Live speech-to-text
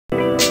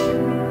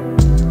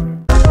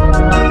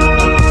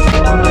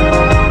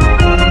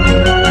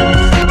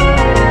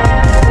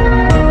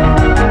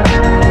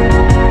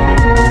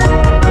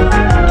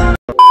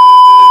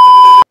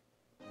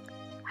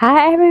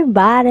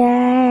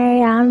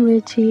everybody, I'm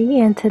Richie,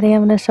 and today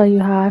I'm going to show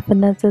you how I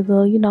finesse this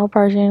little,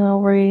 Persian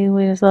little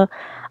ring. So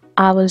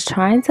I was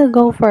trying to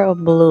go for a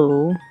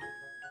blue,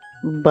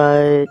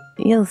 but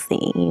you'll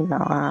see,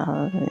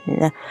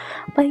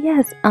 But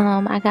yes,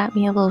 I got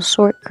me a little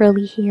short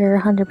curly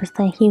hair,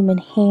 100% human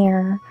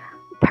hair,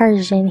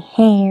 Persian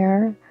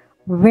hair,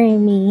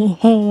 Remy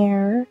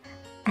hair,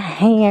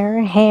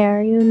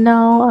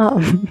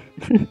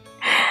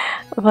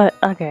 But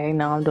okay,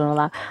 no, I'm doing a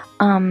lot.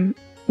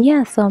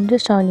 Yeah, so I'm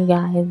just showing you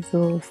guys the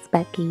little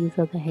speckies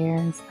of the hair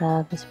and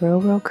stuff. It's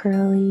real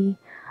curly.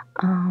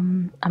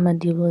 I'm gonna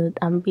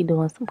be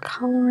doing some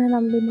coloring.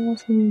 I'm gonna be doing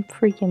some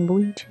freaking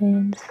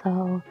bleaching.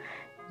 So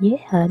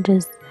yeah,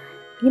 just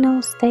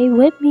stay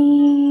with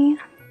me.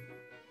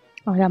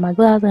 I got my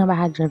gloves. I got my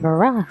hydrogen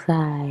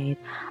peroxide.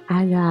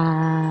 I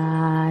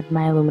got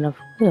my aluminum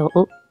foil.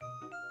 Oh.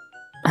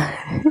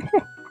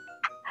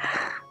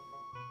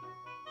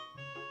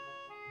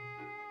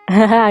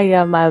 I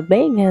got my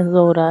baking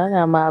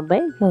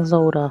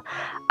soda.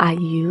 I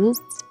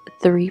used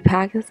 3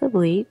 packets of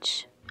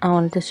bleach. I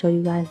wanted to show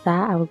you guys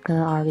that. I was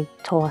gonna already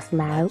toss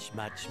them out.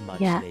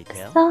 Yeah,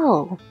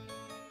 so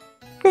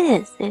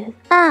this is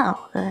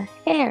how the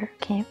hair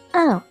came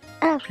out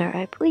after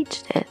I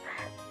bleached it.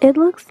 It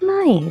looks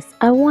nice.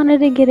 I wanted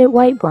to get it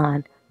white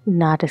blonde.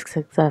 Not as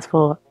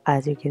successful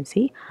as you can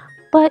see,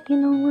 but it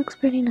looks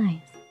pretty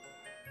nice.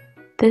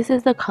 This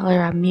is the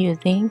color I'm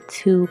using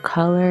to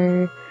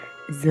color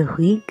the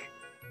wig,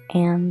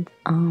 and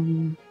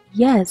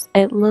yes,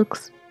 it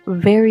looks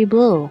very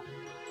blue,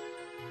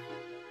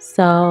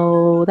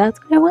 so that's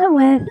what I went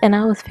with. And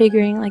I was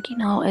figuring, like,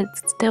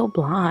 it's still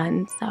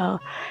blonde, so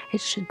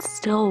it should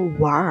still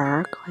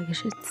work, like it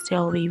should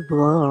still be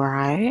blue,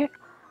 right?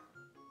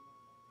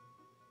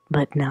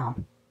 But no,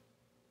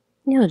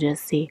 you'll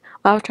just see.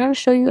 What I was trying to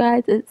show you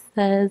guys, it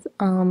says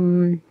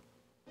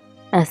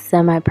a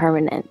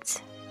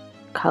semi-permanent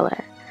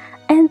color.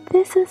 And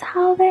this is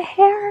how the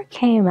hair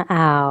came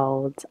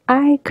out.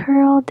 I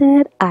curled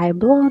it, I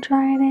blow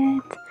dried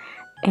it,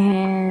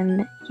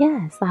 and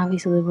yes,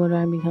 obviously the blow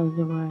drying becomes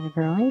the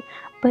curling.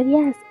 But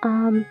yes,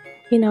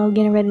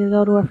 getting ready to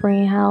go to a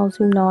friend's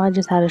house, I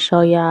just had to show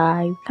y'all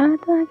I kind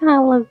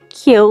of look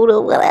cute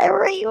or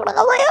whatever, I'm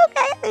like,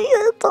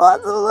 okay,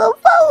 toss a little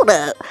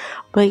photo.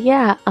 But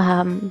yeah,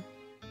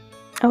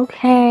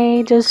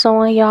 okay, just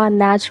showing y'all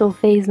natural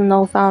face,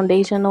 no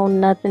foundation, no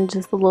nothing,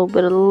 just a little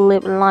bit of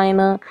lip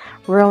liner,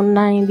 real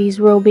 90s,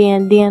 real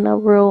bandana,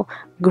 real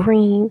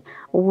green,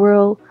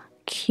 real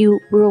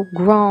cute, real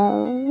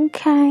grown.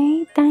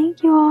 Okay,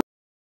 thank y'all.